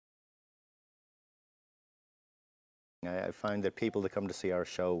I find that people that come to see our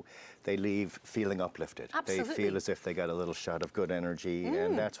show, they leave feeling uplifted. Absolutely. They feel as if they got a little shot of good energy,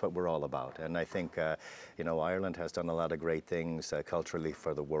 and that's what we're all about. And I think, you know, Ireland has done a lot of great things culturally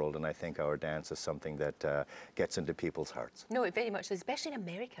for the world, and I think our dance is something that gets into people's hearts. No, it very much is, especially in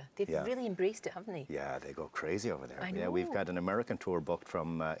America. They've really embraced it, haven't they? Yeah, they go crazy over there. I know. Yeah, we've got an American tour booked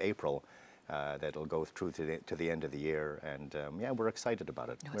from April. That'll go through to the end of the year, and yeah, we're excited about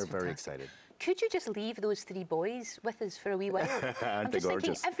it. No, we're very fantastic. excited. Could you just leave those three boys with us for a wee while? I'm just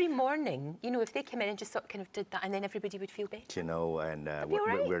gorgeous? thinking every morning, you know, if they came in and just sort of kind of did that, and then everybody would feel better. You know, and right.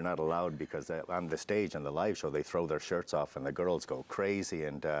 we're not allowed, because on the stage, on the live show, they throw their shirts off and the girls go crazy,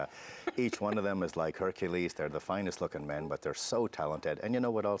 and each one of them is like Hercules. They're the finest looking men, but they're so talented. And you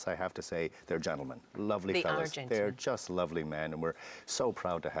know what else I have to say? They're gentlemen, lovely fellas. They're just lovely men, and we're so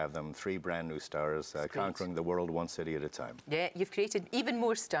proud to have them. Three brand new stars conquering the world one city at a time. Yeah, you've created even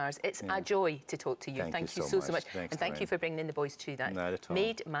more stars. It's a joy to talk to you. Thank you so much. Thanks, and thank you for bringing in the boys too. That Not at all.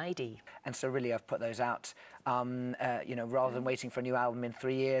 made my day. And so really I've put those out, you know, rather than waiting for a new album in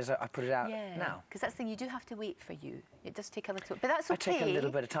 3 years, I put it out now. Because that's the thing, you do have to wait for you. It does take a little, but that's okay. I take a little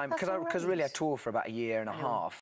bit of time, because really I tour for about a year and a half.